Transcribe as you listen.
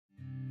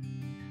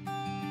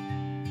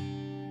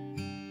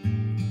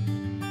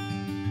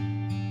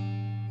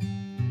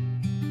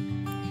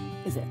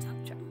Is it a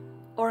tantrum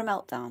or a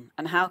meltdown,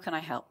 and how can I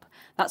help?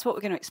 That's what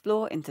we're going to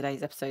explore in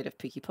today's episode of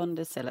Pookie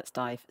Ponders, so let's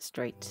dive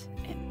straight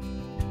in.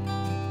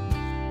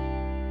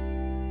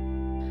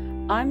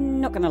 I'm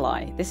not going to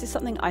lie, this is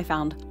something I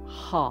found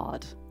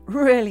hard,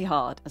 really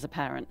hard as a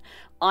parent.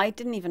 I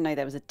didn't even know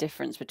there was a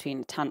difference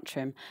between a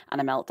tantrum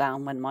and a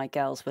meltdown when my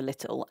girls were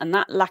little, and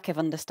that lack of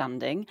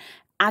understanding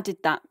added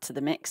that to the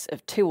mix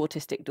of 2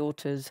 autistic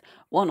daughters,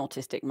 1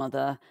 autistic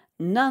mother,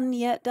 none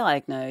yet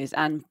diagnosed,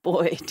 and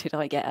boy, did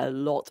I get a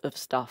lot of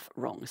stuff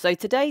wrong. So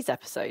today's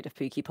episode of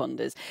Pookie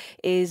Ponders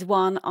is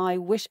one I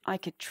wish I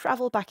could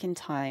travel back in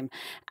time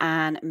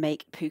and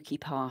make Pookie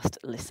Past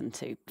listen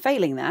to.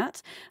 Failing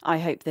that, I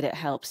hope that it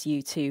helps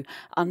you to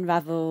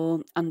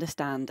unravel,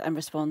 understand, and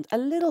respond a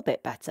little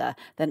bit better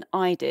than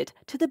I did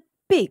to the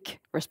big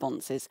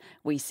responses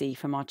we see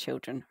from our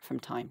children from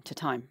time to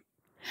time.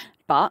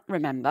 But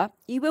remember,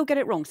 you will get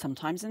it wrong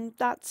sometimes, and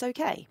that's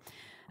okay.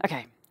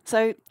 Okay,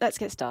 so let's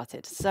get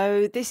started.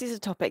 So this is a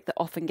topic that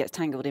often gets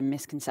tangled in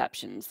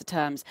misconceptions, the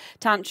terms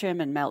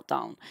tantrum and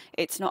meltdown.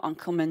 It's not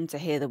uncommon to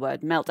hear the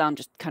word meltdown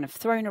just kind of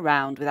thrown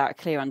around without a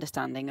clear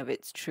understanding of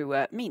its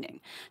truer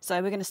meaning. So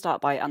we're going to start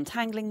by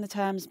untangling the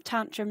terms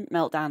tantrum,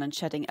 meltdown, and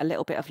shedding a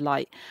little bit of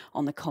light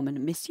on the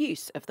common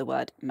misuse of the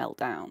word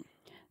meltdown.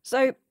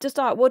 So to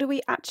start, what do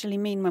we actually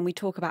mean when we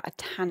talk about a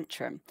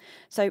tantrum?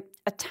 So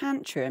a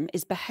tantrum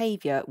is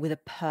behaviour with a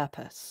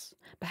purpose.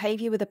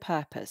 Behaviour with a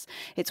purpose.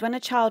 It's when a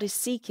child is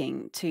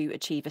seeking to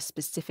achieve a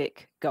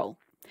specific goal.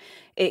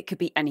 It could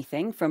be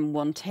anything from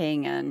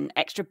wanting an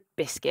extra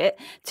biscuit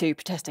to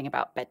protesting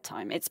about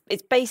bedtime. It's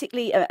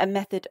basically a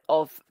method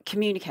of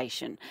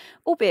communication,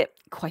 albeit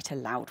quite a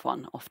loud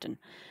one often.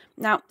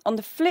 Now, on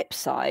the flip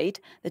side,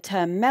 the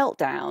term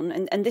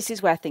meltdown, and this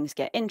is where things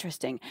get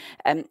interesting.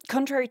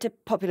 Contrary to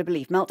popular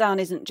belief, meltdown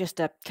isn't just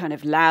a kind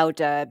of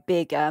louder,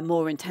 bigger,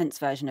 more intense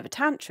version of a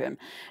tantrum.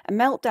 A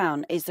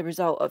meltdown is the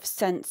result of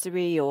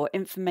sensory or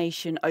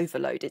information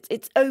overload.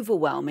 It's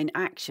overwhelm in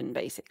action,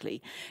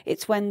 basically.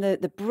 It's when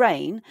the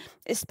brain,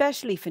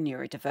 especially for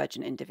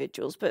neurodivergent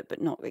individuals,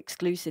 but not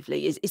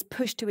exclusively, is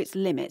pushed to its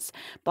limits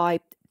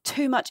by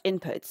too much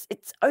inputs.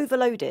 It's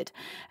overloaded.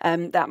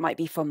 That might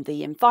be from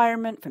the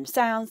environment, from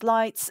sounds,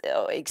 lights,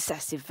 or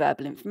excessive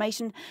verbal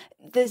information.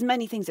 There's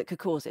many things that could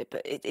cause it,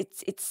 but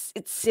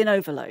it's in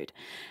overload.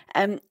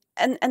 And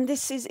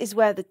this is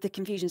where the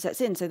confusion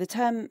sets in. So the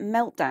term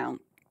meltdown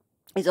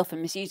is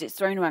often misused. It's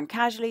thrown around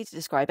casually to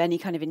describe any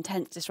kind of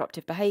intense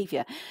disruptive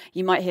behaviour.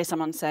 You might hear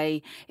someone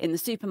say in the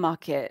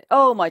supermarket,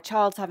 "Oh, my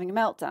child's having a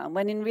meltdown,"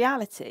 when in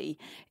reality,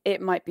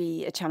 it might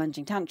be a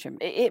challenging tantrum.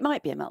 It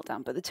might be a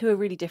meltdown, but the two are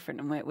really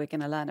different, and we're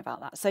going to learn about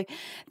that. So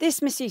this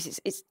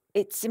misuse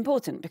it's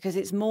important because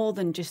it's more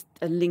than just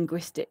a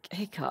linguistic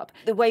hiccup.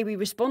 The way we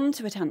respond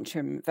to a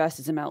tantrum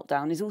versus a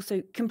meltdown is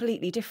also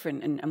completely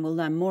different, and we'll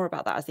learn more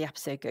about that as the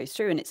episode goes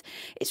through. And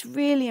it's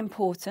really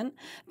important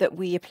that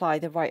we apply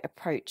the right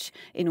approach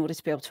in order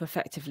to be able to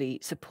effectively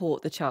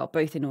support the child,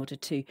 both in order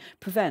to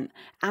prevent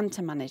and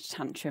to manage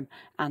tantrum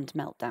and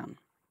meltdown.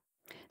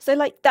 So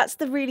that's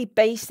the really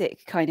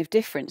basic kind of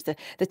difference.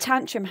 The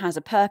tantrum has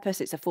a purpose.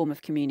 It's a form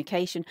of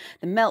communication.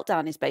 The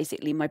meltdown is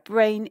basically my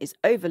brain is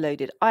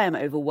overloaded. I am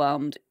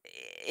overwhelmed.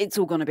 It's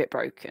all gone a bit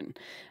broken.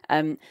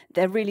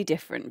 They're really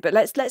different. But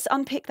let's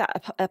unpick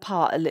that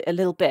apart a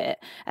little bit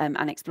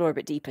and explore a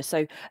bit deeper.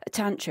 So a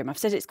tantrum, I've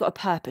said it's got a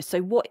purpose. So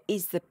what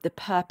is the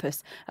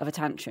purpose of a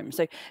tantrum?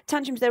 So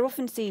tantrums, they're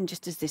often seen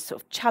just as this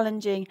sort of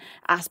challenging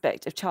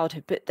aspect of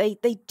childhood, but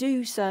they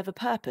do serve a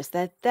purpose.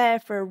 They're there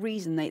for a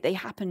reason. They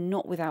happen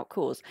not without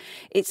cause.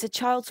 It's a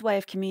child's way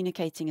of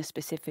communicating a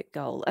specific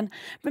goal. And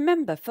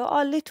remember, for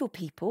our little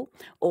people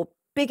or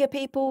bigger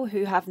people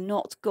who have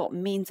not got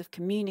means of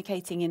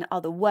communicating in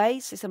other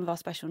ways, so some of our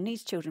special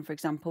needs children, for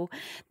example,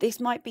 this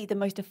might be the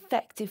most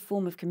effective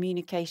form of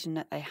communication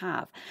that they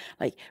have.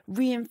 Like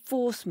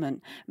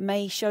reinforcement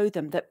may show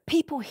them that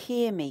people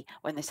hear me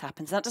when this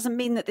happens. That doesn't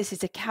mean that this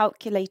is a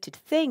calculated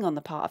thing on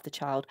the part of the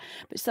child,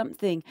 but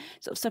something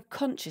sort of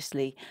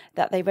subconsciously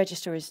that they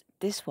register as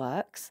this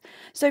works.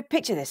 So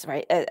picture this,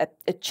 right?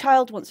 A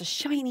child wants a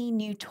shiny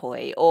new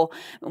toy, or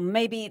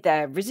maybe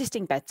they're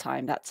resisting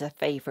bedtime. That's a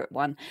favourite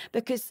one.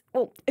 Because,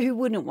 well, who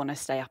wouldn't want to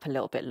stay up a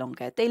little bit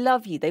longer? They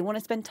love you. They want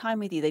to spend time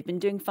with you. They've been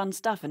doing fun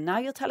stuff. And now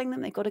you're telling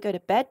them they've got to go to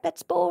bed?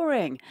 Bed's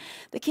boring.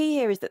 The key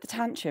here is that the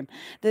tantrum,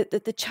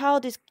 the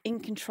child is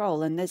in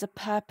control and there's a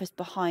purpose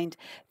behind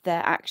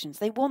their actions.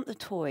 They want the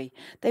toy.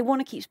 They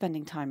want to keep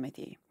spending time with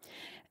you.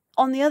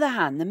 On the other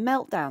hand, the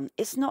meltdown,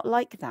 it's not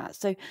like that.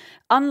 So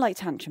unlike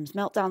tantrums,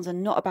 meltdowns are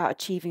not about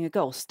achieving a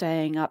goal,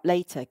 staying up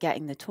later,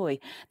 getting the toy.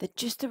 They're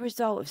just a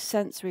result of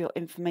sensory or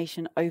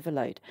information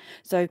overload.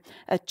 So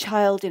a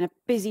child in a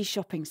busy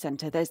shopping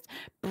centre, there's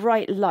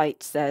bright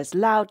lights, there's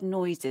loud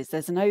noises,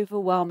 there's an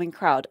overwhelming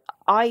crowd.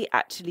 I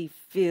actually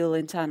feel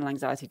internal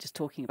anxiety just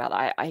talking about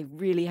that. I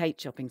really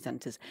hate shopping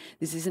centres.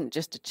 This isn't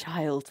just a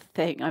child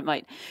thing. I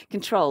might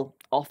control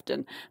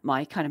often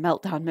my kind of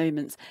meltdown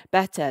moments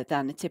better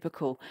than a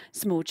typical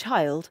small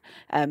child.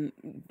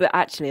 But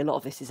actually, a lot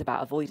of this is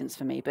about avoidance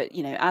for me. But,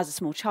 you know, as a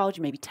small child,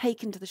 you may be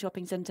taken to the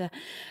shopping centre.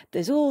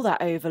 There's all that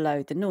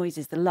overload, the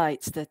noises, the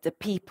lights, the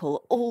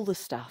people, all the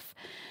stuff.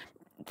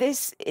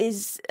 This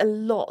is a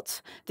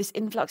lot. This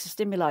influx of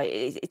stimuli,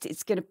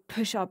 it's going to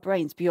push our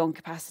brains beyond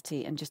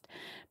capacity and just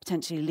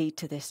potentially lead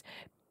to this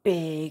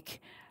big,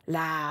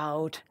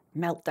 loud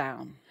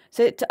meltdown.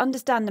 So to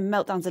understand the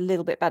meltdowns a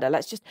little bit better,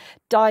 let's just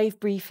dive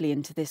briefly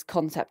into this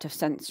concept of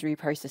sensory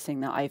processing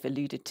that I've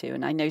alluded to.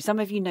 And I know some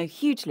of you know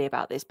hugely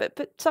about this,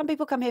 but some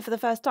people come here for the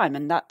first time,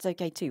 and that's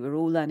okay too. We're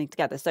all learning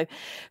together. So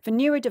for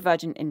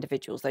neurodivergent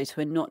individuals, those who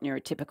are not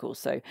neurotypical,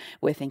 so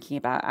we're thinking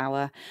about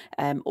our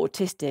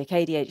autistic,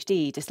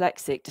 ADHD,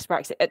 dyslexic,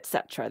 dyspraxic,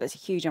 etc. There's a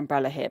huge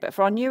umbrella here. But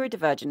for our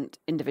neurodivergent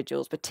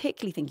individuals,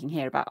 particularly thinking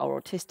here about our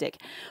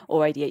autistic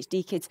or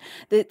ADHD kids,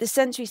 the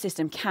sensory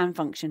system can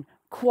function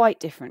quite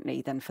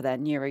differently than for their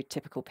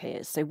neurotypical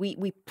peers. So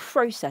we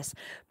process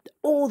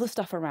all the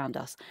stuff around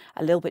us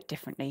a little bit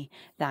differently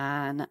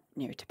than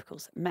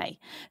neurotypicals may.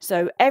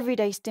 So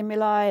everyday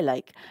stimuli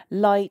like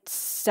lights,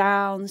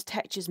 sounds,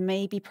 textures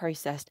may be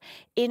processed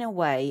in a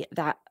way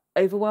that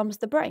overwhelms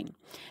the brain.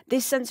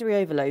 This sensory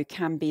overload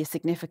can be a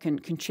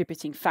significant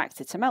contributing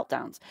factor to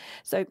meltdowns.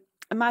 So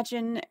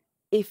imagine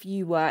if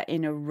you were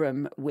in a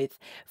room with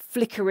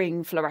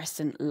flickering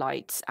fluorescent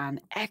lights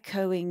and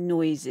echoing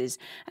noises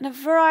and a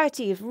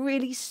variety of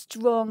really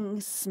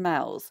strong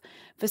smells.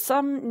 For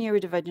some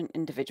neurodivergent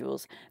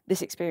individuals,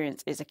 this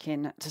experience is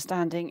akin to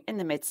standing in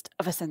the midst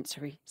of a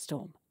sensory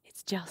storm.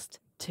 It's just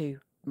too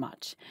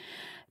much.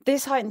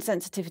 This heightened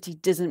sensitivity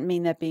doesn't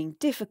mean they're being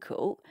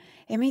difficult.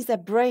 It means their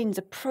brains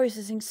are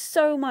processing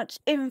so much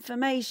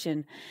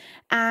information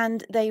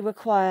and they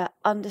require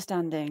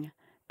understanding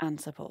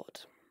and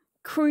support.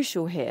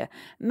 Crucial here,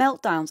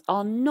 meltdowns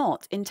are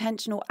not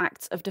intentional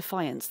acts of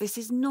defiance. This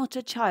is not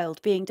a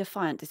child being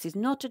defiant. This is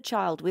not a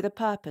child with a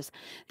purpose.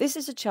 This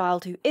is a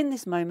child who in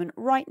this moment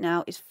right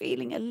now is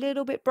feeling a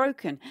little bit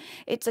broken.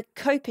 It's a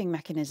coping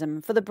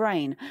mechanism for the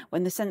brain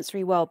when the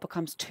sensory world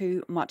becomes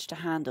too much to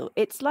handle.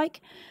 It's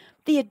like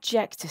the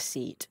ejector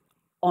seat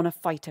on a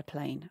fighter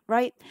plane,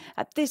 right?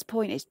 At this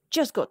point, it's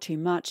just got too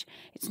much.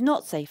 It's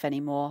not safe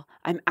anymore.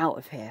 I'm out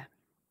of here.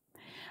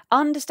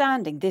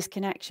 Understanding this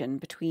connection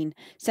between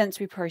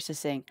sensory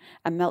processing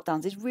and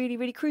meltdowns is really,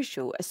 really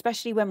crucial,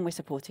 especially when we're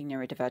supporting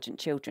neurodivergent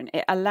children.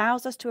 It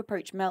allows us to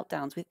approach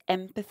meltdowns with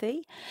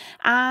empathy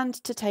and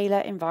to tailor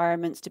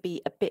environments to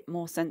be a bit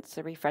more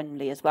sensory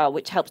friendly as well,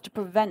 which helps to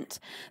prevent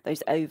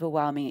those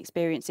overwhelming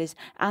experiences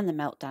and the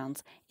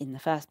meltdowns in the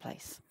first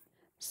place.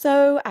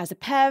 So as a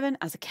parent,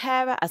 as a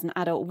carer, as an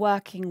adult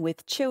working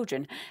with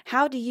children,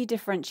 how do you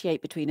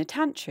differentiate between a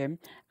tantrum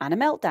and a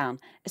meltdown,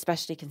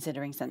 especially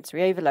considering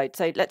sensory overload?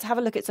 So let's have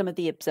a look at some of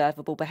the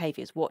observable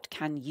behaviours. What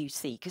can you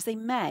see? Because they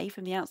may,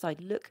 from the outside,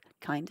 look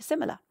kind of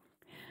similar.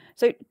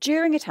 So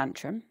during a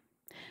tantrum,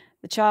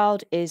 the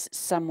child is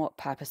somewhat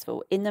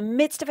purposeful. In the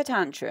midst of a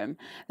tantrum,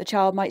 the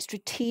child might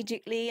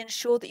strategically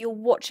ensure that you're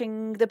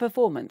watching the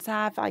performance.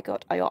 Have I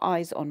got your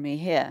eyes on me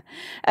here?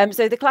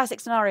 So the classic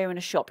scenario in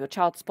a shop, your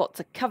child spots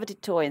a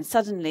coveted toy and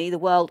suddenly the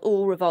world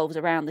all revolves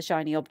around the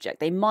shiny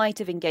object. They might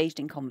have engaged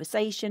in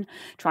conversation,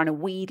 trying to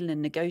wheedle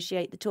and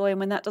negotiate the toy.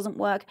 And when that doesn't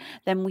work,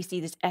 then we see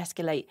this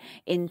escalate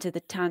into the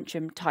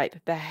tantrum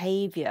type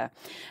behaviour.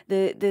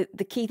 The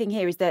key thing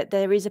here is that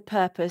there is a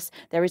purpose,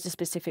 there is a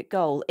specific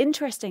goal.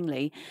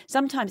 Interestingly,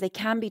 sometimes they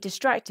can be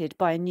distracted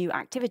by a new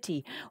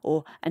activity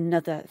or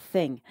another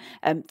thing.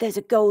 There's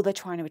a goal they're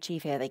trying to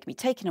achieve here. They can be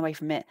taken away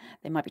from it.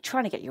 They might be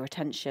trying to get your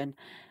attention.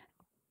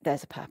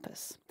 There's a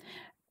purpose.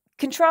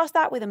 Contrast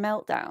that with a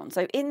meltdown.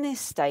 So in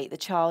this state, the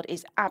child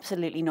is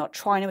absolutely not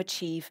trying to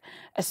achieve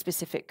a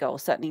specific goal,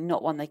 certainly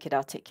not one they could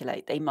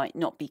articulate. They might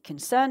not be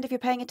concerned if you're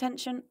paying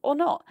attention or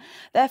not.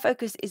 Their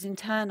focus is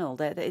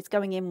internal. It's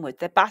going inward.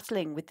 They're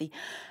battling with the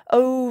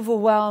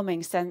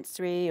overwhelming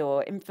sensory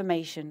or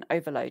information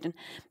overload. And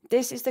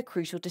this is the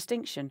crucial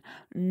distinction.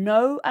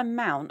 No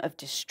amount of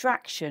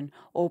distraction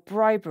or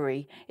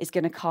bribery is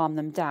going to calm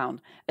them down.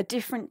 A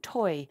different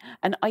toy,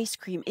 an ice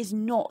cream is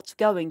not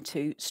going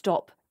to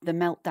stop the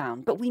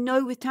meltdown. But we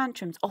know with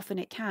tantrums, often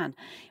it can.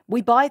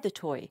 We buy the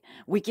toy,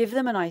 we give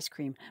them an ice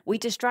cream, we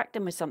distract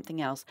them with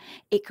something else.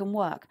 It can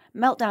work.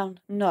 Meltdown,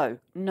 no.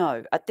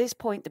 At this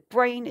point, the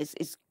brain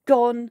is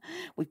gone.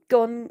 We've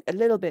gone a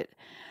little bit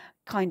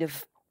kind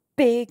of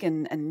big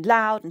and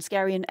loud and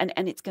scary,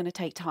 and it's going to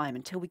take time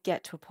until we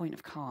get to a point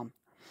of calm.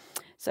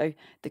 So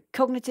the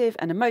cognitive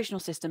and emotional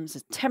systems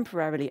are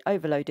temporarily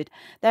overloaded.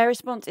 Their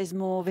response is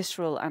more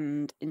visceral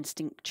and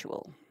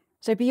instinctual.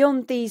 So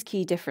beyond these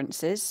key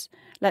differences,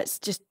 let's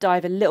just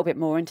dive a little bit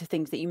more into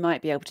things that you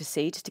might be able to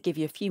see, just to give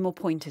you a few more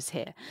pointers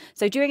here.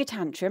 So during a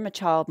tantrum, a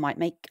child might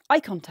make eye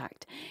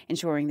contact,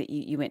 ensuring that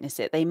you witness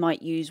it. They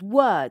might use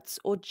words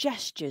or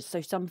gestures,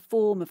 so some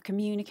form of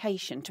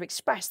communication to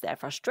express their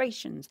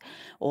frustrations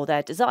or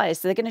their desires.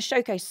 So they're going to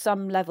showcase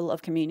some level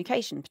of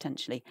communication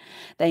potentially.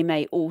 They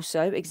may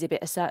also exhibit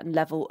a certain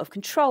level of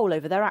control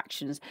over their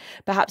actions.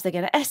 Perhaps they're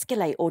going to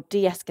escalate or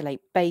de-escalate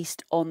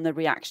based on the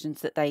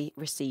reactions that they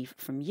receive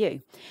from you.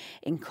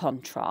 In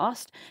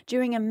contrast,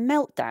 during a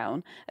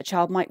meltdown, a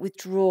child might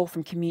withdraw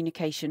from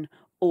communication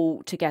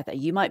altogether.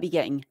 You might be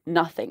getting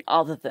nothing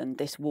other than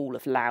this wall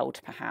of loud,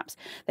 perhaps.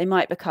 They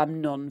might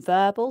become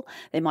non-verbal.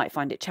 They might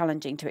find it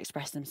challenging to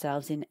express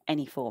themselves in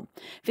any form.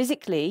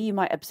 Physically, you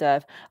might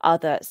observe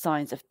other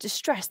signs of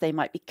distress. They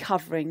might be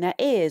covering their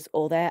ears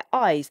or their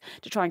eyes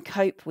to try and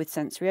cope with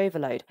sensory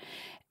overload.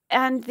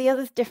 And the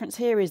other difference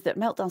here is that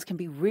meltdowns can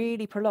be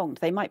really prolonged.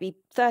 They might be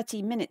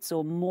 30 minutes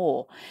or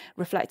more,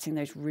 reflecting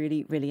those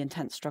really, really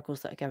intense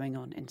struggles that are going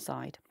on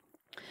inside.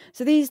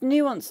 So these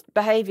nuanced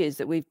behaviours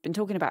that we've been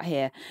talking about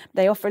here,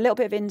 they offer a little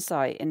bit of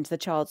insight into the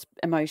child's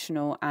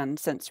emotional and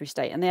sensory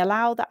state, and they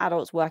allow the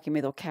adults working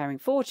with or caring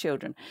for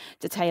children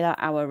to tailor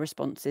our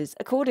responses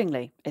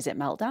accordingly. Is it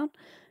meltdown?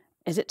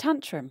 Is it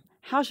tantrum?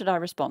 How should I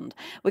respond?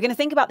 We're going to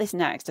think about this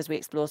next as we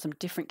explore some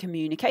different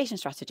communication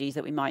strategies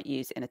that we might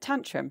use in a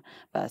tantrum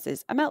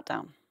versus a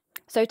meltdown.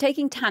 So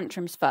taking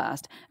tantrums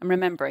first and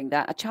remembering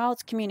that a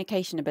child's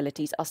communication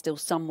abilities are still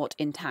somewhat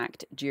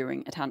intact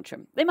during a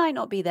tantrum. They might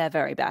not be their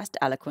very best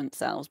eloquent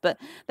selves, but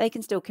they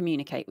can still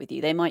communicate with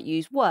you. They might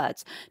use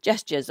words,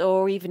 gestures,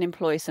 or even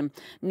employ some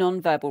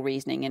non-verbal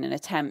reasoning in an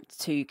attempt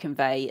to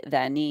convey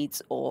their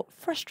needs or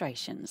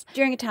frustrations.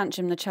 During a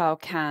tantrum, the child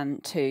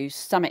can, to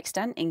some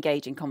extent,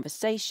 engage in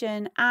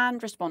conversation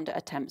and respond to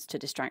attempts to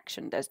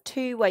distraction. There's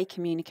two-way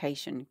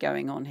communication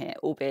going on here,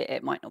 albeit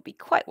it might not be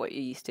quite what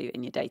you're used to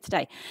in your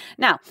day-to-day.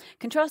 Now,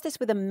 contrast this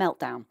with a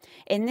meltdown.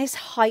 In this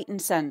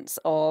heightened sense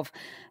of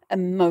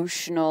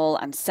emotional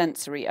and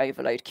sensory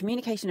overload,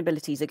 communication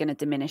abilities are going to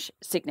diminish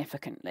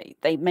significantly.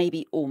 They may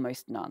be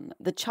almost none.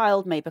 The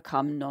child may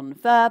become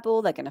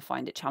non-verbal. They're going to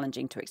find it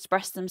challenging to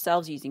express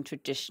themselves using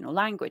traditional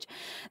language.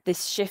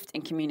 This shift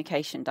in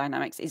communication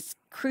dynamics is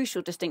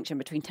crucial distinction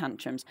between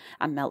tantrums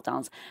and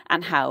meltdowns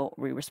and how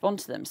we respond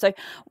to them. So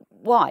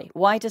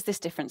why does this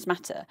difference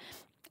matter?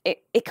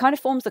 It kind of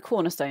forms the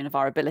cornerstone of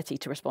our ability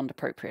to respond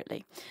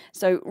appropriately.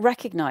 So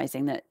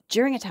recognizing that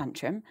during a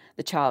tantrum,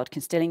 the child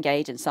can still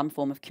engage in some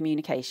form of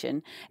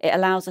communication, it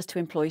allows us to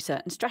employ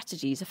certain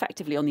strategies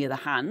effectively. On the other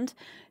hand,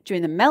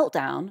 during the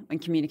meltdown, when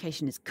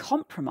communication is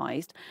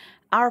compromised,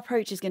 our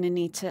approach is going to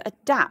need to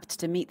adapt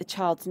to meet the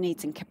child's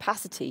needs and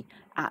capacity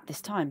at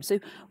this time. So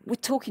we're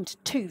talking to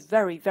two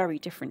very, very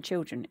different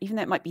children, even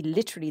though it might be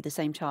literally the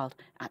same child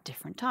at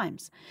different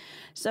times.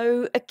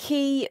 So a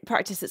key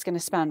practice that's going to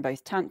span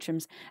both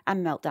tantrums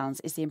and meltdowns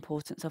is the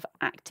importance of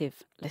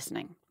active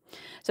listening.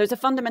 So it's a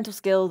fundamental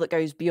skill that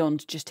goes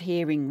beyond just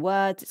hearing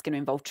words. It's going to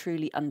involve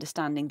truly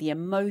understanding the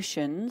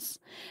emotions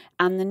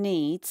and the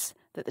needs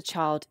that the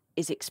child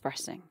is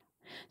expressing.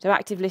 So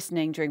active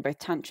listening during both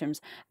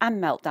tantrums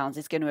and meltdowns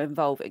is going to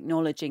involve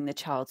acknowledging the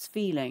child's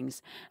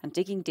feelings and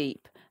digging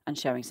deep and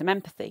showing some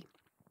empathy.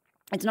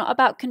 It's not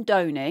about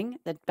condoning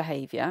the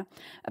behaviour,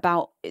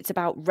 it's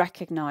about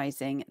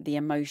recognising the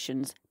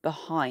emotions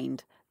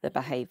behind the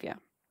behaviour.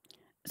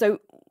 So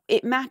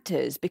it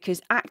matters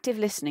because active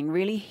listening,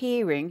 really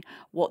hearing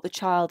what the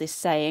child is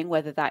saying,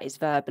 whether that is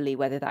verbally,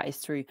 whether that is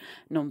through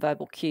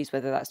non-verbal cues,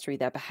 whether that's through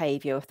their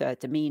behaviour or their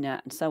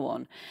demeanour and so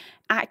on.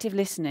 Active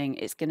listening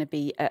is going to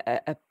be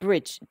a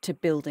bridge to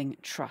building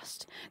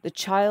trust. The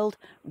child,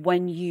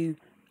 when you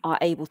are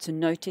able to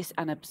notice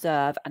and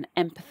observe and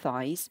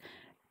empathise,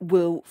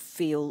 will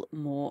feel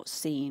more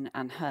seen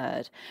and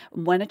heard.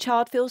 When a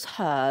child feels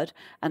heard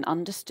and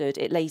understood,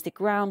 it lays the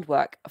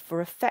groundwork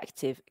for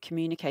effective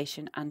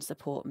communication and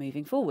support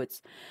moving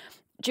forwards.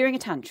 During a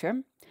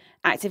tantrum,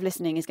 active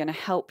listening is going to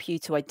help you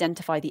to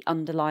identify the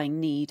underlying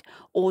need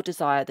or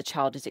desire the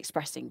child is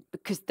expressing,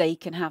 because they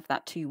can have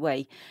that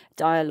two-way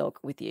dialogue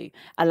with you,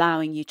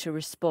 allowing you to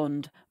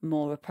respond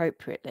more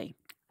appropriately.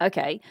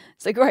 Okay,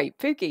 so great,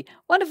 Pookie,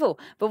 wonderful.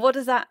 But what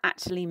does that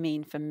actually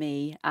mean for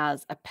me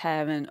as a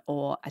parent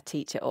or a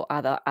teacher or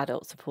other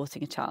adult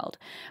supporting a child?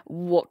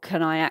 What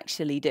can I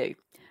actually do?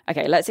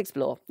 Okay, let's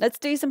explore. Let's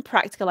do some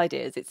practical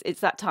ideas.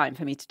 It's that time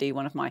for me to do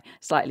one of my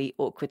slightly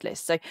awkward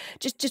lists. So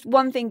just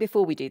one thing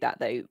before we do that,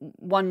 though,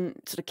 one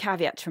sort of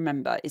caveat to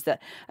remember is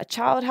that a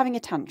child having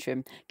a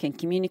tantrum can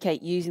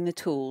communicate using the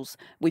tools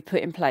we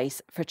put in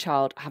place for a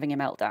child having a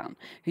meltdown,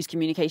 whose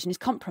communication is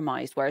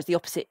compromised, whereas the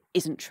opposite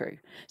isn't true.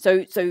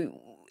 So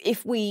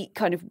if we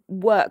kind of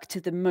work to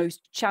the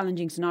most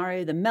challenging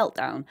scenario, the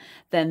meltdown,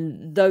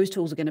 then those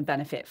tools are going to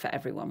benefit for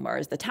everyone,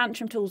 whereas the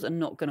tantrum tools are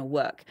not going to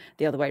work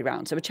the other way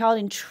around. So a child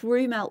in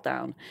true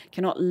meltdown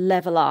cannot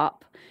level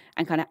up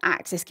and kind of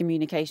access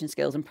communication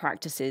skills and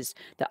practices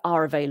that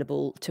are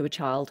available to a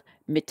child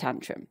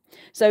mid-tantrum.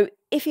 So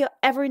if you're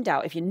ever in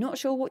doubt, if you're not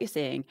sure what you're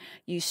seeing,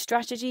 use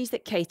strategies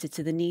that cater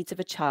to the needs of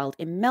a child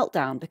in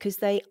meltdown, because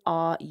they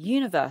are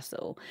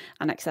universal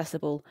and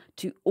accessible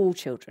to all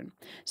children.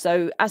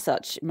 So as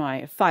such,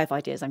 my 5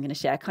 ideas I'm going to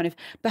share kind of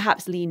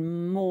perhaps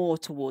lean more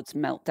towards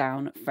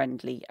meltdown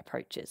friendly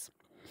approaches.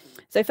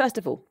 So first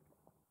of all,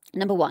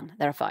 number one,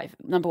 there are 5.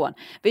 Number 1,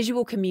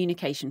 visual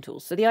communication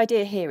tools. So the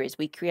idea here is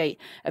we create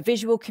a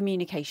visual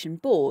communication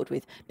board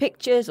with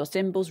pictures or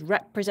symbols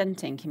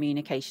representing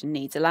communication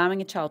needs,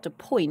 allowing a child to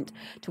point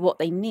to what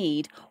they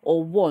need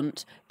or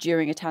want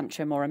during a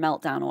tantrum or a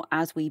meltdown, or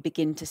as we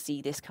begin to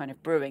see this kind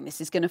of brewing.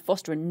 This is going to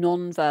foster a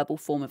non-verbal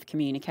form of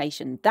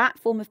communication. That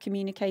form of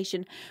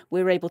communication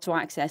we're able to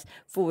access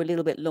for a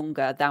little bit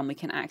longer than we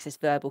can access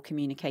verbal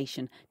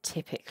communication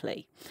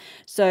typically.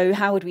 So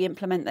how would we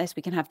implement this?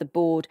 We can have the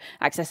board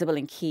accessible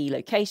in key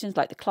locations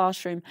like the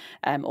classroom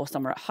or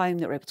somewhere at home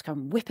that we're able to come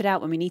and whip it out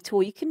when we need to,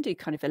 or you can do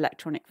kind of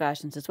electronic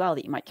versions as well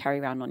that you might carry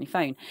around on your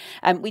phone.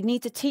 We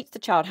need to teach the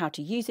child how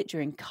to use it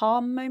during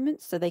calm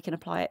moments so they can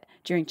apply it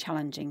during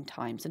challenging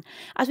times. And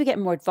as we get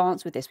more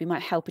advanced with this, we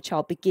might help a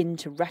child begin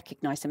to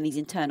recognise some of these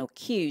internal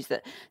cues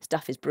that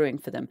stuff is brewing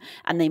for them,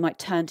 and they might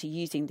turn to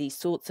using these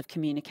sorts of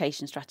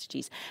communication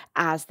strategies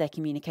as their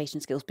communication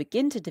skills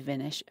begin to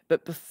diminish,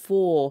 but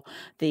before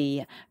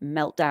the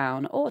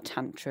meltdown or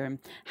tantrum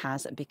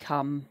has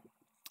become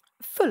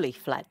fully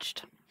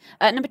fledged.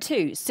 Number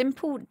 2,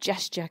 simple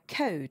gesture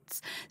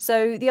codes.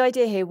 So the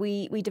idea here,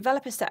 we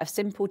develop a set of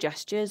simple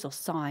gestures or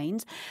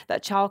signs that a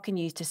child can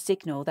use to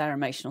signal their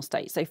emotional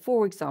state. So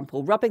for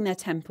example, rubbing their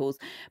temples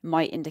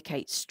might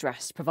indicate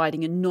stress,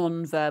 providing a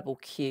non-verbal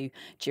cue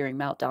during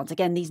meltdowns.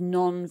 Again, these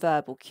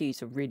non-verbal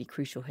cues are really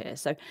crucial here.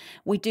 So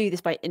we do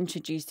this by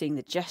introducing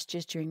the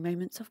gestures during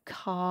moments of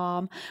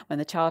calm, when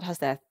the child has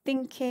their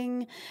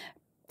thinking,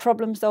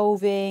 problem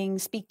solving,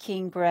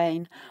 speaking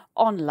brain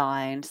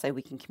online, so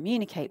we can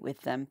communicate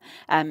with them,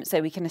 so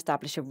we can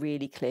establish a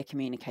really clear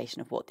communication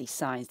of what these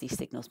signs, these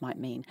signals might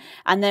mean.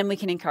 And then we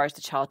can encourage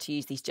the child to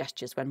use these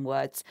gestures when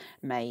words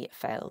may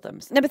fail them.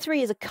 Number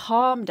 3 is a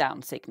calm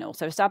down signal.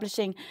 So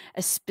establishing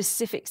a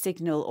specific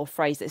signal or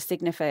phrase that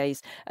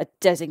signifies a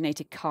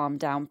designated calm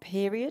down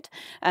period.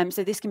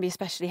 So this can be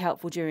especially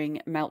helpful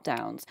during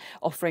meltdowns,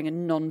 offering a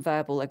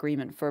non-verbal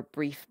agreement for a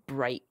brief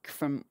break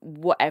from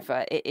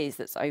whatever it is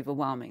that's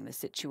overwhelming the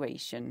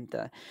situation,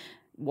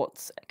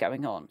 what's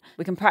going on.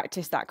 We can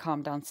practice that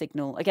calm down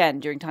signal again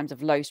during times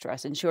of low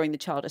stress, ensuring the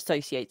child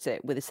associates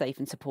it with a safe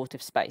and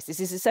supportive space. This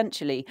is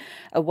essentially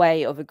a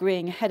way of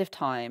agreeing ahead of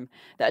time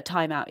that a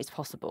timeout is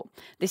possible.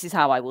 This is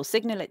how I will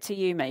signal it to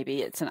you.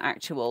 Maybe it's an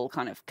actual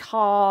kind of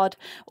card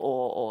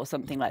or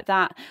something like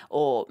that,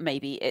 or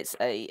maybe it's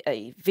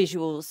a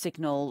visual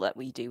signal that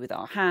we do with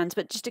our hands,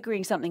 but just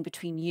agreeing something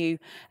between you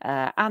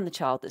and the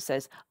child that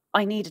says,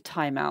 I need a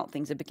timeout.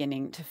 Things are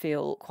beginning to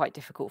feel quite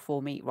difficult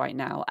for me right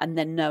now. And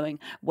then knowing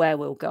where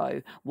we'll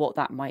go, what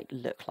that might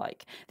look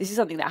like. This is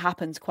something that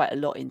happens quite a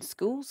lot in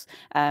schools,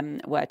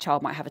 where a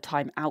child might have a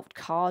timeout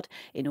card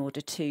in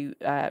order to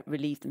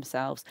relieve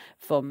themselves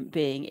from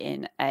being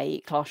in a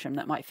classroom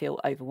that might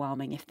feel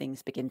overwhelming if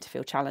things begin to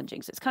feel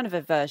challenging. So it's kind of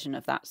a version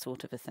of that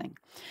sort of a thing.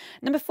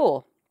 Number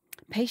 4,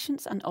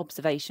 patience and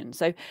observation.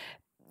 So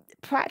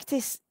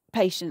practice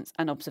patience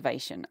and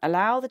observation.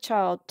 Allow the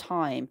child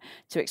time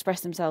to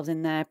express themselves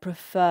in their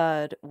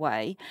preferred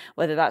way,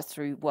 whether that's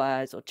through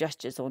words or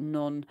gestures or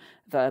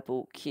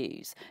non-verbal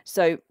cues.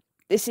 So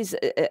this is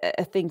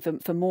a thing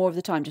for more of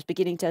the time, just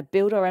beginning to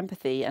build our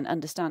empathy and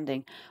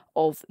understanding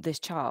of this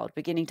child,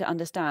 beginning to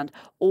understand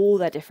all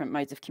their different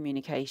modes of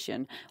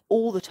communication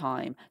all the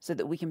time so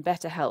that we can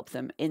better help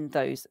them in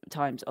those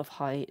times of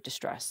high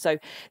distress. So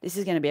this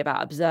is going to be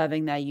about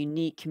observing their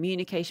unique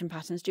communication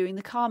patterns during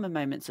the calmer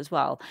moments as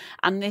well.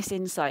 And this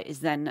insight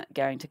is then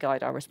going to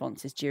guide our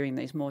responses during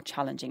those more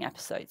challenging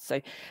episodes. So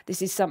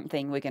this is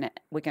something we're going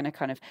to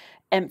kind of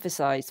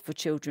emphasize for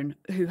children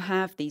who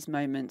have these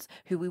moments,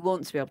 who we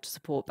want to be able to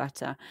support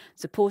better,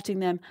 supporting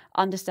them,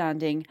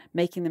 understanding,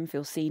 making them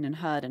feel seen and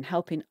heard, and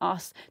helping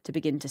us to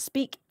begin to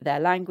speak their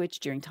language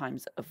during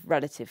times of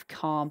relative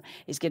calm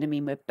is going to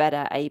mean we're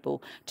better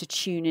able to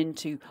tune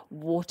into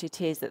what it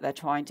is that they're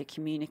trying to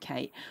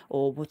communicate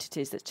or what it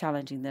is that's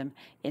challenging them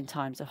in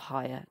times of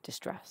higher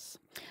distress.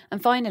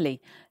 And finally,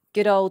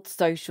 good old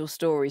social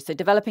stories. So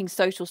developing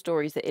social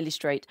stories that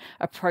illustrate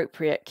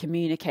appropriate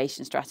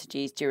communication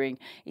strategies during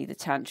either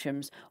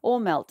tantrums or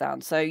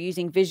meltdowns. So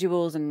using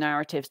visuals and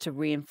narratives to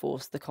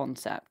reinforce the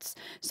concepts.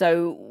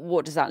 So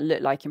what does that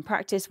look like in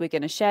practice? We're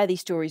going to share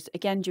these stories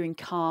again during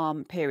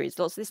calm periods.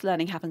 Lots of this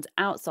learning happens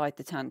outside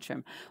the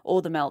tantrum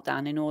or the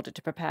meltdown in order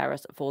to prepare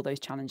us for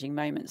those challenging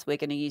moments. We're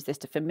going to use this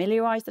to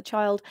familiarise the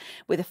child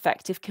with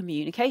effective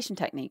communication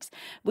techniques.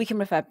 We can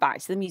refer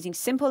back to them using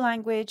simple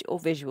language or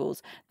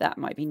visuals that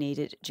might be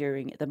needed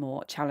during the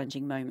more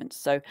challenging moments.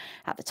 So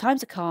at the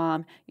times of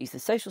calm, use the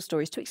social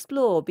stories to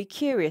explore, be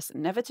curious,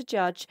 never to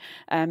judge,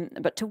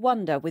 but to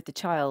wonder with the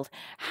child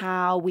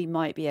how we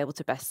might be able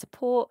to best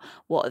support,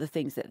 what are the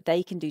things that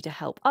they can do to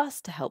help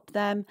us, to help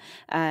them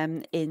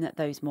in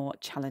those more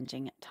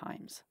challenging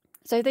times.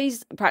 So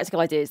these practical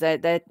ideas,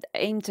 they're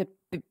aimed to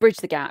bridge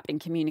the gap in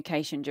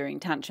communication during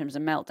tantrums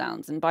and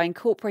meltdowns. And by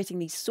incorporating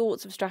these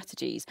sorts of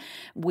strategies,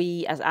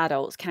 we as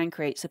adults can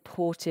create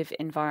supportive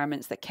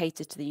environments that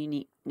cater to the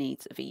unique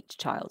needs of each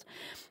child.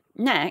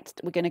 Next,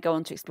 we're going to go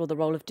on to explore the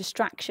role of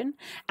distraction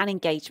and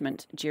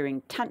engagement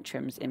during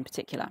tantrums in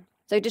particular.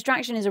 So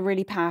distraction is a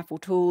really powerful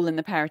tool in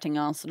the parenting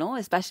arsenal,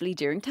 especially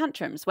during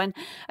tantrums. When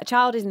a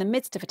child is in the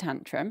midst of a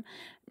tantrum,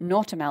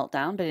 not a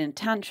meltdown, but in a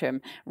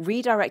tantrum,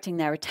 redirecting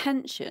their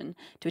attention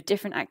to a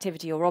different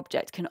activity or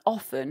object can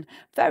often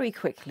very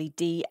quickly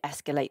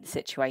de-escalate the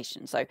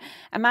situation. So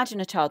imagine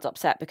a child's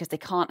upset because they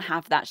can't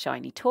have that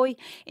shiny toy.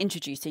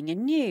 Introducing a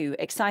new,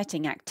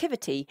 exciting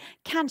activity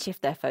can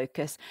shift their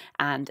focus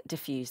and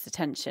diffuse the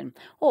tension.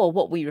 Or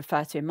what we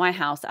refer to in my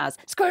house as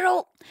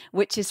squirrel,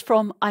 which is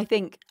from, I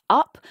think,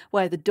 Up,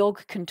 where the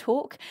dog can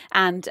talk,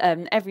 and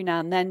every now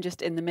and then,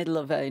 just in the middle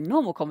of a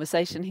normal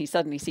conversation, he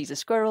suddenly sees a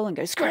squirrel and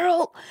goes,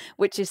 squirrel,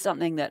 which is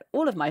something that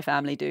all of my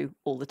family do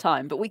all the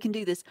time. But we can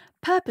do this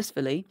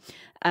purposefully,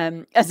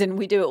 as in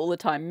we do it all the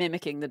time,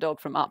 mimicking the dog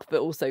from Up,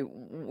 but also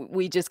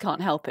we just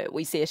can't help it.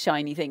 We see a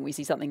shiny thing, we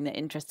see something that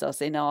interests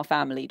us in our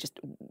family, just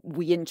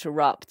we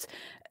interrupt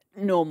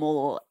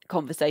normal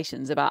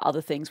conversations about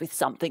other things with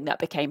something that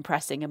became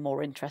pressing and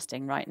more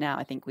interesting right now.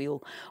 I think we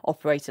all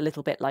operate a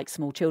little bit like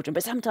small children,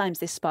 but sometimes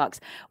this sparks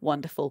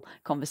wonderful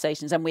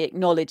conversations, and we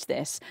acknowledge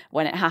this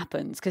when it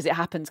happens, because it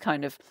happens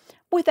kind of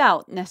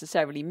without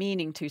necessarily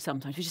meaning to.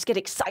 Sometimes we just get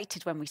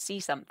excited when we see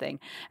something,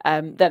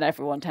 then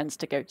everyone tends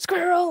to go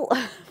squirrel.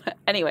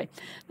 Anyway,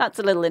 that's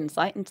a little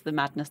insight into the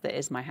madness that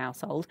is my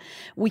household.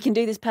 We can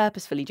do this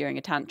purposefully during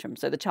a tantrum,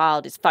 so the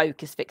child is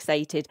focused,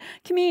 fixated,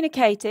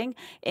 communicating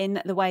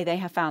in the way they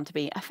have found to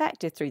be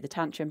effective through the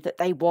tantrum that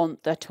they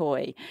want the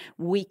toy.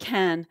 We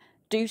can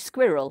do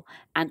squirrel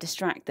and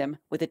distract them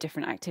with a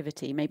different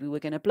activity. Maybe we're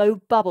going to blow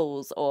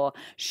bubbles or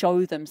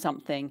show them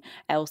something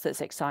else that's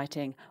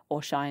exciting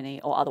or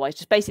shiny, or otherwise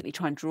just basically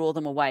try and draw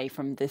them away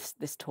from this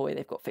toy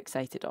they've got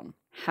fixated on.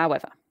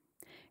 However,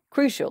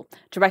 crucial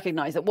to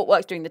recognise that what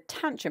works during the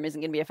tantrum isn't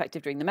going to be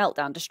effective during the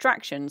meltdown.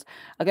 Distractions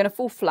are going to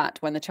fall flat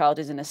when the child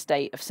is in a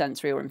state of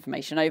sensory or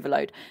information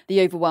overload.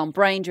 The overwhelmed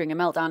brain during a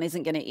meltdown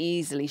isn't going to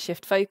easily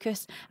shift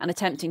focus, and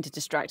attempting to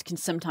distract can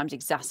sometimes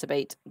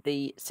exacerbate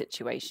the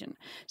situation.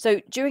 So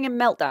during a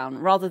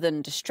meltdown, rather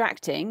than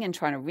distracting and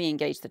trying to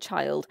re-engage the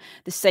child,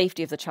 the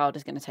safety of the child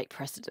is going to take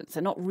precedence.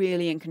 They're not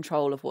really in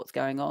control of what's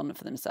going on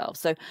for themselves.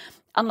 So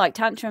unlike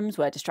tantrums,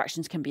 where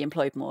distractions can be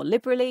employed more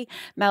liberally,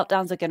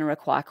 meltdowns are going to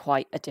require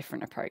quite a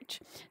different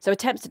approach. So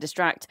attempts to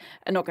distract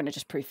are not going to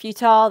just prove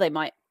futile. They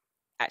might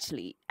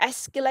actually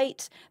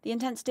escalate the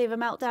intensity of a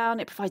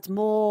meltdown. It provides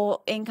more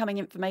incoming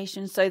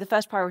information. So the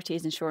first priority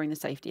is ensuring the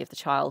safety of the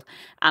child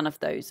and of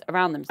those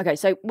around them. Okay,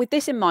 so with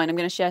this in mind, I'm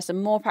going to share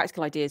some more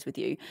practical ideas with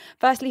you.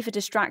 Firstly, for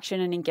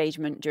distraction and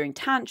engagement during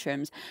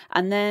tantrums,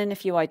 and then a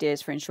few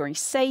ideas for ensuring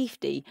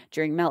safety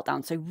during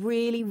meltdown. So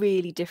really,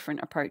 really different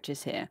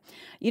approaches here.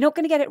 You're not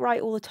going to get it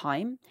right all the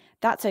time.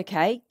 That's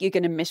okay. You're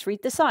going to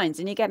misread the signs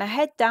and you're going to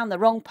head down the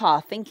wrong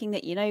path, thinking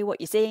that you know what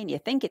you're seeing. You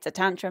think it's a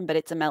tantrum, but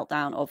it's a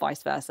meltdown, or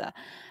vice versa.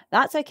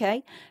 That's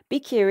okay. Be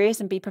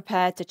curious and be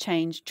prepared to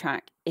change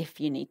track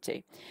if you need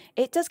to.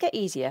 It does get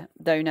easier,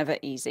 though never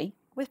easy,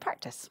 with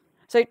practice.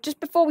 So just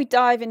before we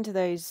dive into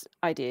those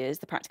ideas,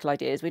 the practical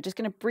ideas, we're just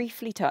going to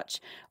briefly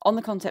touch on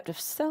the concept of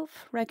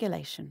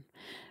self-regulation.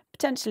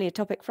 Potentially a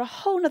topic for a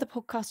whole nother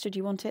podcast. Should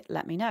you want it,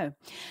 let me know.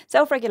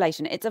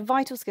 Self-regulation, it's a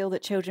vital skill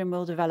that children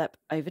will develop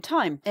over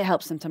time. It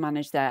helps them to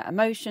manage their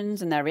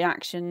emotions and their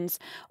reactions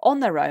on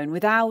their own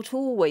without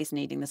always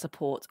needing the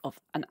support of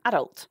an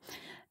adult.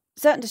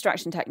 Certain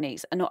distraction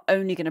techniques are not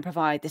only going to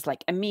provide this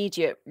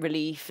immediate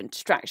relief and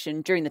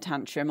distraction during the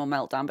tantrum or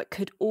meltdown, but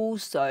could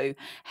also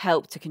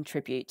help to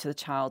contribute to the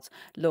child's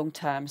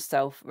long-term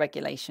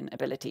self-regulation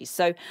abilities.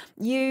 So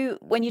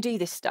when you do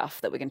this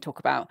stuff that we're going to talk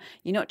about,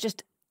 you're not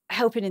just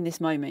helping in this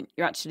moment,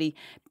 you're actually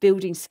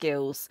building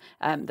skills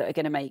that are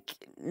going to make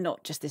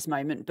not just this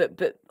moment,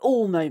 but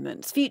all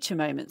moments, future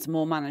moments,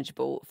 more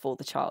manageable for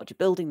the child. You're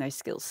building those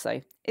skills,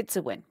 so it's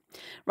a win.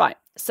 Right,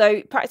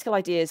 so practical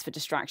ideas for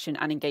distraction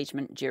and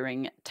engagement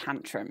during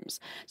tantrums.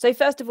 So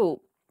first of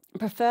all,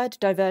 preferred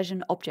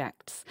diversion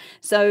objects.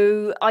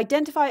 So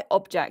identify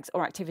objects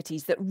or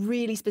activities that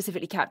really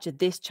specifically capture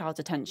this child's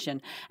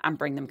attention and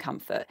bring them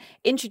comfort.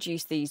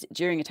 Introduce these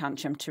during a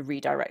tantrum to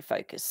redirect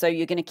focus. So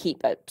you're going to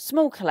keep a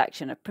small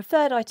collection of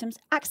preferred items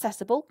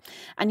accessible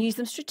and use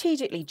them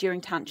strategically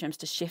during tantrums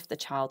to shift the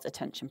child's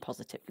attention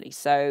positively.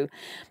 So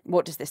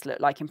what does this look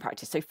like in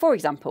practice? So for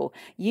example,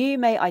 you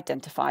may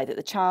identify that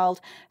the child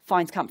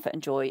finds comfort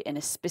and joy in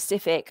a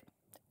specific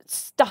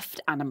stuffed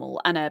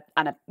animal and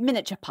a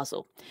miniature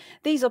puzzle.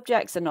 These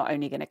objects are not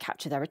only going to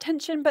capture their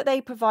attention, but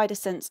they provide a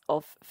sense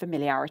of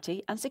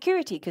familiarity and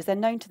security because they're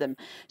known to them.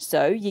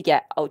 So you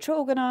get ultra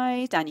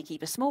organised and you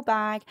keep a small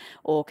bag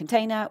or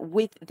container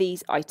with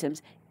these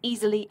items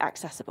easily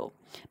accessible,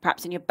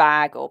 perhaps in your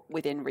bag or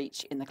within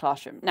reach in the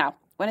classroom. Now,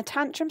 when a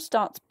tantrum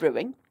starts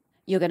brewing,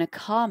 you're going to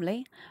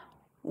calmly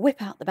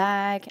whip out the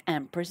bag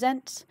and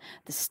present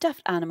the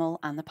stuffed animal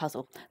and the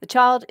puzzle. The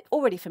child,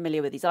 already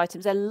familiar with these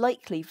items, are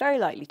very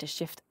likely to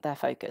shift their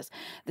focus.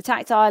 The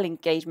tactile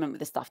engagement with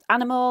the stuffed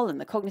animal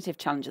and the cognitive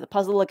challenge of the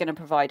puzzle are going to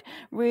provide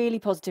really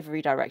positive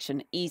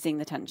redirection, easing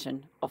the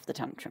tension of the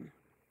tantrum.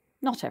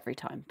 Not every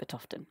time, but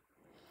often.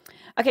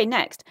 Okay,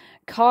 next,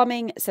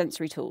 calming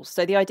sensory tools.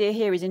 So the idea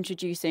here is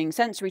introducing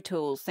sensory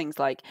tools, things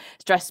like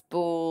stress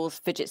balls,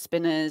 fidget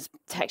spinners,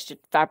 textured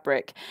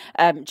fabric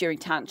during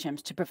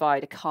tantrums to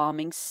provide a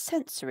calming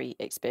sensory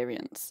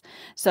experience.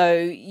 So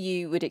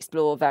you would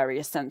explore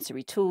various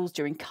sensory tools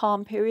during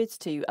calm periods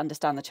to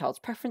understand the child's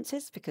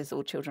preferences, because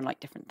all children like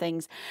different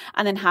things,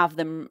 and then have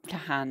them to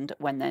hand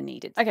when they're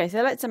needed. Okay,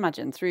 so let's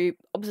imagine through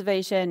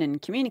observation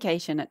and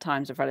communication at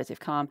times of relative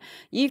calm,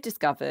 you've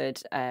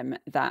discovered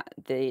that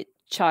the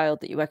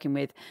child that you're working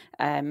with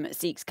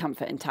seeks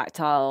comfort in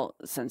tactile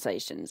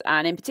sensations,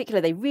 and in particular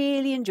they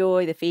really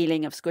enjoy the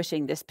feeling of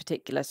squishing this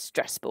particular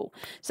stress ball.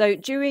 So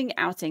during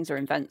outings or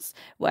events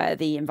where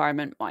the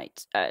environment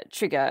might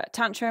trigger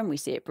tantrum, we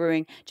see it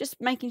brewing,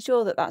 just making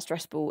sure that that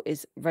stress ball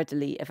is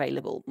readily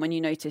available. When you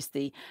notice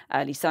the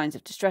early signs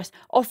of distress,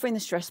 offering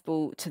the stress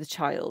ball to the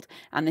child,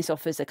 and this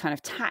offers a kind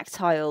of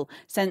tactile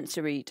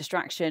sensory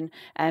distraction,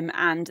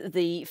 and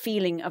the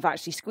feeling of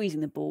actually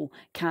squeezing the ball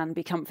can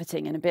be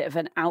comforting and a bit of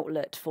an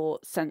outlet for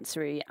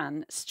sensory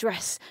and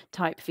stress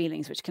type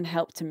feelings, which can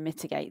help to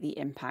mitigate the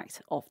impact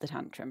of the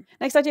tantrum.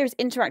 Next idea is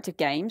interactive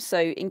games.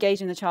 So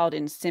engaging the child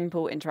in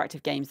simple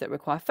interactive games that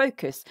require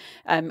focus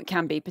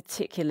can be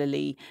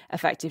particularly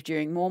effective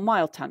during more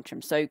mild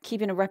tantrums. So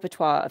keeping a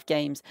repertoire of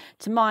games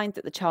to mind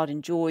that the child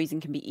enjoys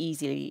and can be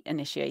easily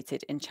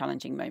initiated in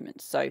challenging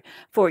moments. So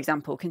for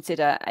example,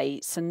 consider a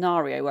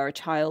scenario where a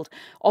child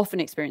often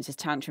experiences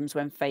tantrums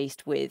when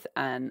faced with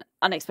an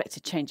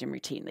unexpected change in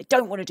routine. They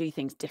don't want to do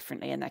things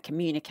differently, and they're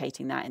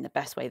communicating that in the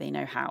best way they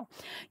know how.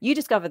 You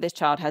discover this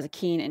child has a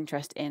keen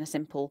interest in a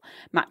simple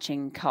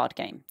matching card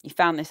game. You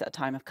found this at a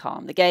time of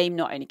calm. The game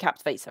not only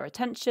captivates their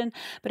attention,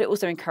 but it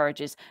also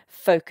encourages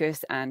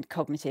focus and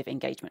cognitive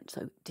engagement,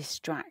 so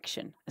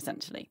distraction,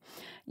 essentially.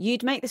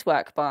 You'd make this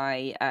work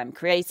by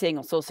creating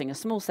or sourcing a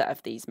small set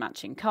of these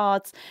matching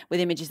cards with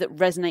images that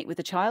resonate with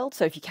the child.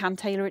 So if you can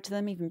tailor it to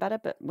them, even better,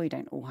 but we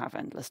don't all have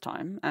endless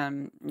time.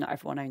 Not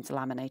everyone owns a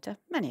laminator.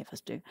 Many of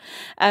us do.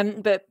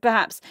 But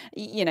perhaps,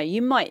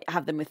 you might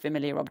have them with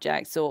familiar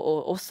objects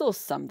or source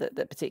some that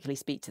particularly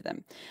speak to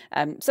them.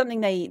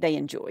 Something they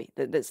enjoy,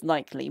 that's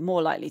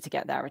more likely to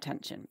get their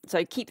attention.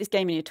 So keep this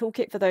game in your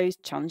toolkit for those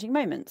challenging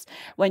moments.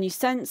 When you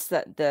sense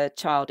that the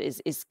child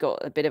is got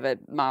a bit of a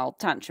mild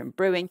tantrum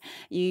brewing,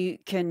 you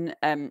can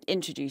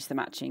introduce the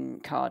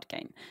matching card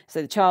game.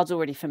 So the child's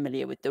already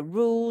familiar with the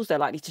rules. They're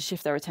likely to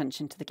shift their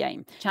attention to the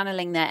game,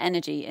 channeling their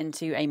energy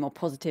into a more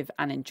positive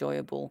and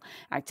enjoyable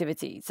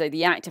activity. So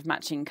the act of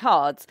matching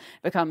cards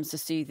becomes a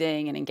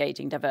soothing and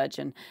engaging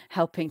diversion,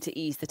 helping to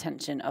ease the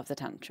tension of the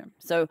tantrum.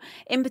 So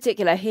in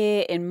particular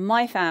here in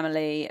my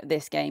family,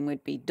 this game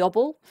would be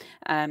Dobble.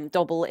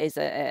 Dobble is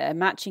a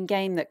matching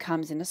game that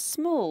comes in a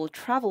small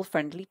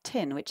travel-friendly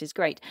tin, which is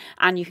great.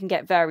 And you can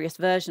get various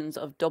versions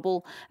of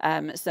Dobble.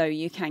 So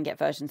you can get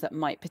versions that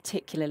might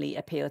particularly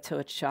appeal to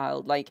a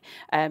child. Like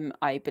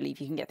I believe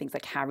you can get things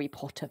like Harry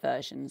Potter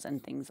versions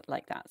and things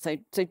like that. So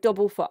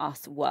Dobble for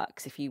us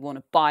works. If you want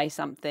to buy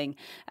something,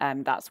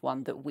 that's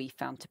one that we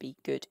found to be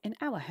good in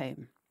our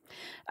home.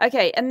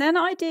 Okay, and then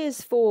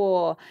ideas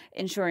for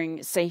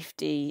ensuring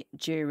safety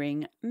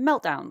during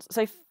meltdowns.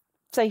 So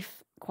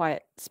safe,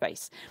 quiet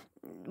space.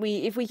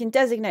 If we can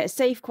designate a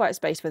safe, quiet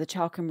space where the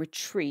child can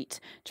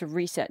retreat to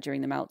reset during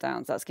the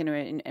meltdowns, that's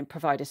going to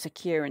provide a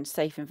secure and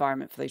safe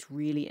environment for those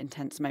really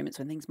intense moments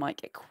when things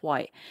might get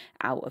quite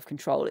out of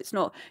control. It's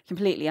not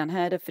completely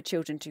unheard of for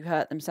children to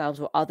hurt themselves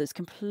or others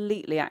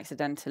completely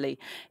accidentally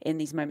in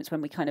these moments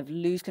when we kind of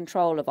lose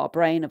control of our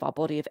brain, of our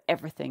body, of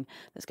everything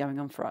that's going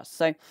on for us.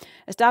 So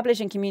establish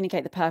and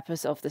communicate the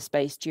purpose of the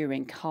space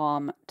during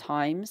calm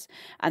times,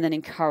 and then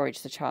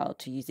encourage the child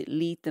to use it.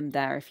 Lead them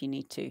there if you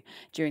need to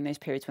during those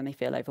periods when they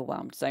feel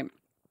overwhelmed. So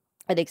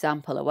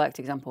a worked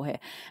example here.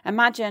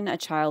 Imagine a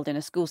child in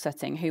a school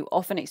setting who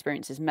often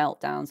experiences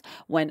meltdowns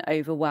when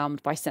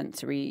overwhelmed by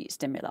sensory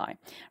stimuli.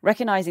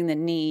 Recognizing the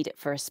need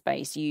for a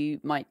space, you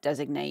might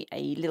designate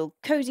a little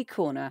cozy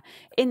corner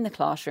in the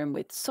classroom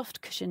with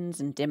soft cushions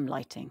and dim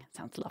lighting.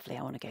 Sounds lovely.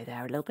 I want to go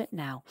there a little bit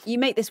now. You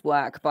make this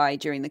work by,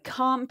 during the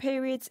calm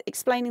periods,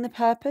 explaining the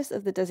purpose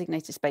of the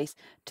designated space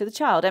to the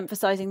child,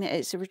 emphasizing that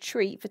it's a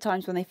retreat for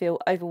times when they feel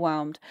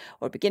overwhelmed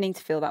or beginning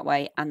to feel that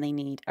way and they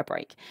need a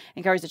break.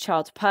 Encourage the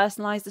child to personalize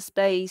personalise the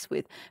space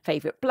with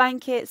favourite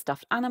blanket,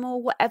 stuffed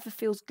animal, whatever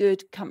feels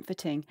good,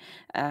 comforting,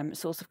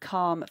 source of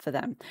calm for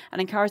them.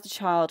 And encourage the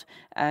child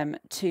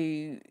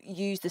to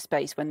use the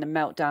space when the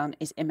meltdown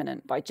is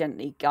imminent by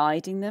gently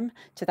guiding them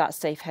to that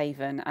safe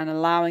haven and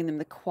allowing them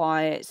the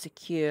quiet,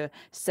 secure,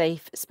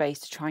 safe space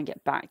to try and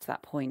get back to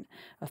that point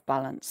of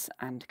balance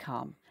and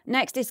calm.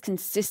 Next is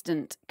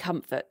consistent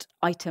comfort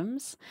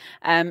items.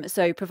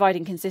 So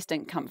providing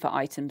consistent comfort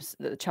items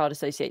that the child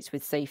associates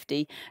with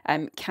safety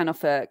can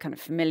offer kind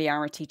of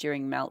familiarity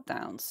during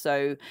meltdowns.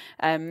 So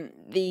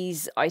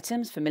these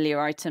items, familiar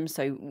items,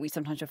 so we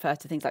sometimes refer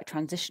to things like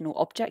transitional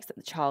objects that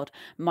the child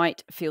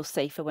might feel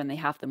safer when they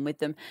have them with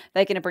them.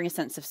 They're going to bring a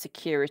sense of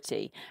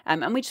security.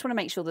 And we just want to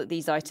make sure that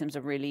these items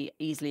are really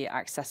easily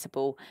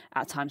accessible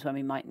at times when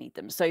we might need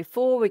them. So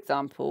for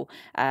example,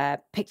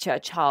 picture a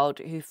child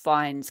who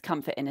finds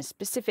comfort in a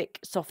specific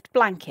soft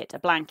blanket, a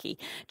blankie,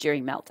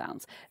 during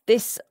meltdowns.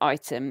 This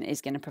item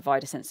is going to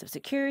provide a sense of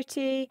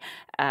security,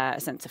 a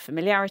sense of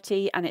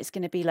familiarity, and it's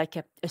going to be like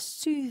a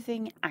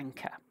soothing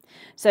anchor.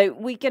 So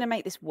we're going to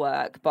make this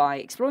work by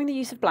exploring the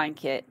use of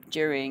blanket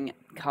during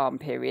calm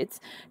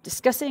periods,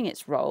 discussing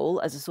its role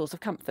as a source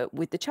of comfort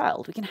with the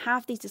child. We can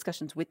have these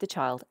discussions with the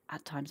child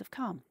at times of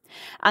calm.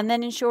 And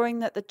then ensuring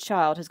that the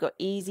child has got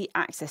easy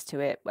access to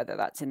it, whether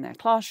that's in their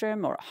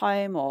classroom or at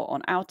home or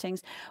on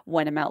outings,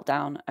 when a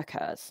meltdown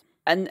occurs.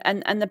 And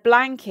the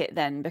blanket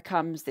then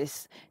becomes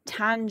this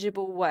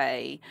tangible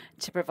way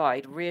to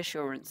provide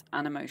reassurance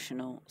and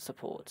emotional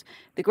support.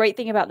 The great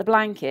thing about the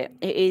blanket,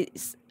 it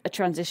is a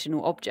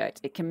transitional object.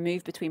 It can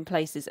move between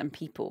places and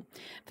people.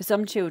 For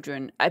some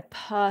children, a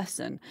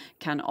person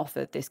can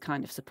offer this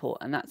kind of support,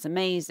 and that's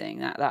amazing,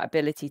 that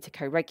ability to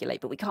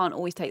co-regulate. But we can't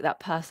always take that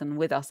person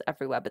with us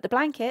everywhere. But the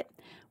blanket,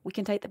 we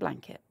can take the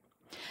blanket.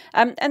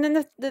 And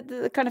then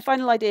the kind of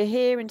final idea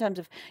here in terms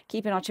of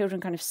keeping our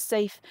children kind of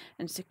safe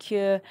and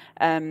secure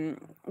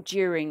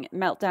during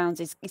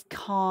meltdowns is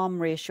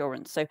calm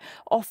reassurance. So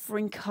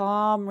offering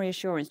calm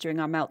reassurance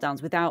during our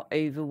meltdowns without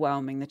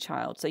overwhelming the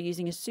child. So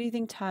using a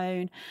soothing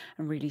tone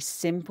and really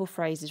simple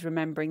phrases,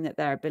 remembering that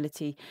their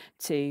ability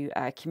to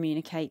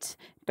communicate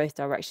both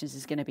directions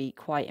is going to be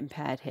quite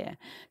impaired here.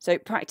 So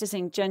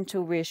practicing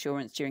gentle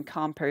reassurance during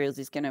calm periods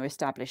is going to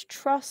establish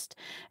trust,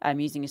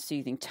 using a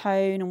soothing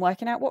tone and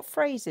working out what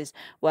phrases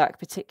work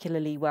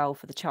particularly well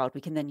for the child.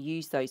 We can then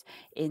use those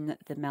in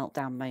the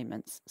meltdown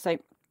moments. So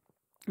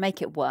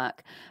make it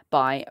work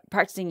by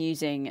practicing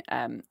using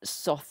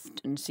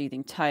soft and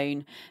soothing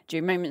tone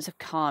during moments of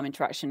calm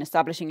interaction,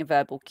 establishing a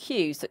verbal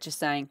cue such as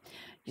saying,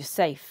 "You're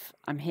safe,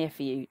 I'm here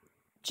for you,"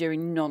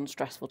 during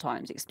non-stressful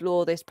times.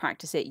 Explore this,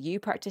 practice it. You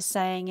practice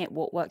saying it.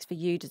 What works for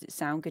you? Does it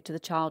sound good to the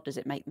child? Does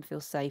it make them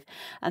feel safe?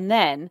 And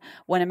then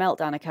when a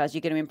meltdown occurs,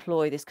 you're going to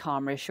employ this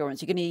calm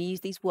reassurance. You're going to use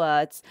these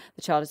words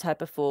the child has heard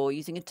before,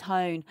 using a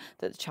tone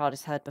that the child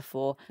has heard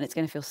before, and it's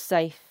going to feel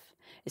safe.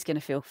 It's going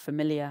to feel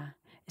familiar.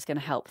 It's going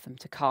to help them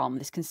to calm.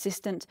 This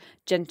consistent,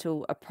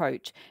 gentle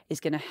approach is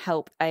going to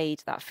help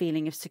aid that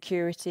feeling of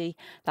security,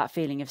 that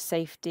feeling of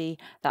safety,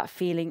 that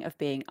feeling of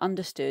being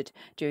understood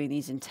during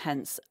these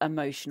intense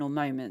emotional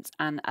moments,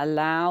 and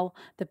allow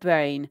the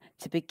brain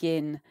to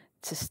begin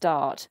to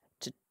start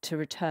to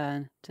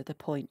return to the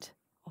point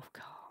of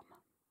calm.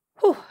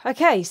 Whew,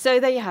 okay, so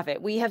there you have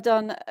it. We have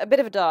done a bit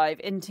of a dive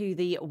into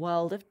the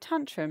world of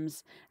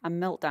tantrums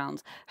and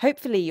meltdowns.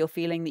 Hopefully you're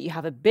feeling that you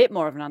have a bit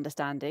more of an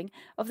understanding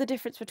of the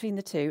difference between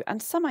the two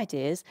and some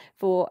ideas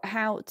for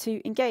how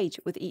to engage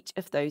with each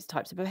of those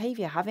types of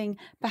behaviour, having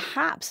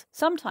perhaps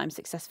sometimes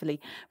successfully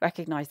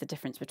recognised the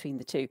difference between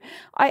the two.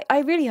 I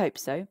really hope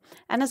so.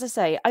 And as I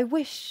say, I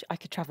wish I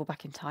could travel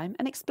back in time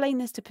and explain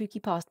this to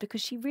Pookie Past, because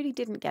she really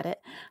didn't get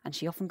it and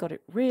she often got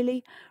it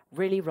really,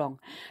 really wrong.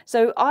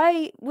 So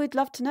I would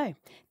love to know,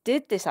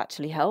 did this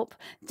actually help?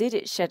 Did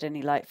it shed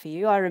any light for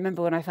you? I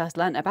remember when I first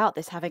learnt about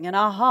this having an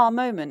aha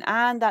moment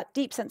and that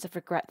deep sense of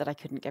regret that I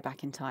couldn't go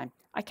back in time.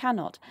 I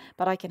cannot,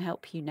 but I can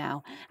help you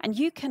now. And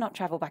you cannot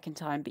travel back in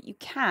time, but you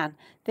can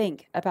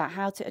think about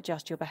how to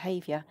adjust your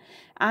behaviour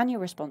and your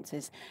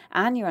responses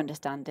and your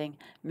understanding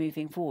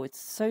moving forwards.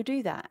 So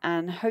do that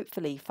and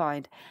hopefully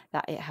find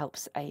that it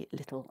helps a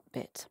little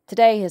bit.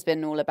 Today has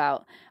been all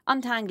about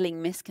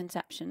untangling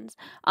misconceptions,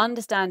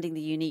 understanding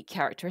the unique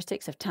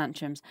characteristics of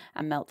tantrums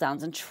and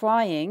meltdowns, and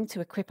trying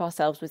to equip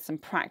ourselves with some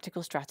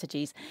practical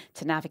strategies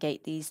to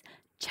navigate these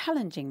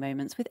challenging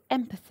moments with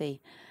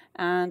empathy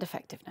and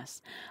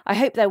effectiveness. I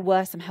hope there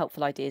were some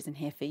helpful ideas in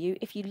here for you.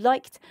 If you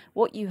liked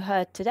what you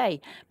heard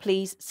today,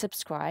 please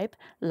subscribe,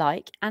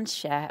 like and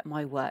share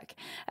my work.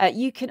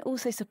 You can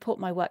also support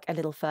my work a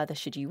little further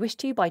should you wish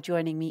to by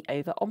joining me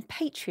over on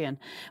Patreon,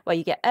 where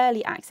you get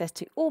early access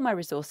to all my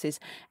resources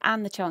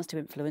and the chance to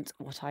influence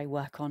what I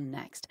work on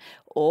next.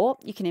 Or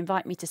you can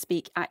invite me to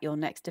speak at your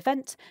next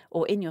event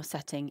or in your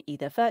setting,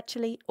 either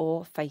virtually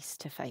or face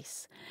to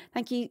face.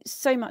 Thank you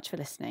so much for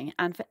listening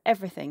and for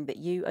everything that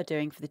you are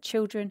doing for the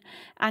children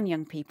and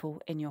young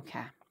people in your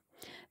care.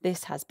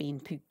 This has been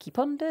Pookie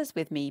Ponders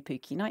with me,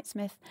 Pookie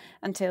Knightsmith.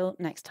 Until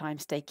next time,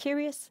 stay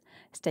curious,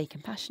 stay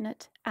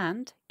compassionate,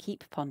 and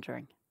keep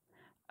pondering.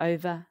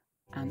 Over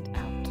and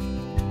out.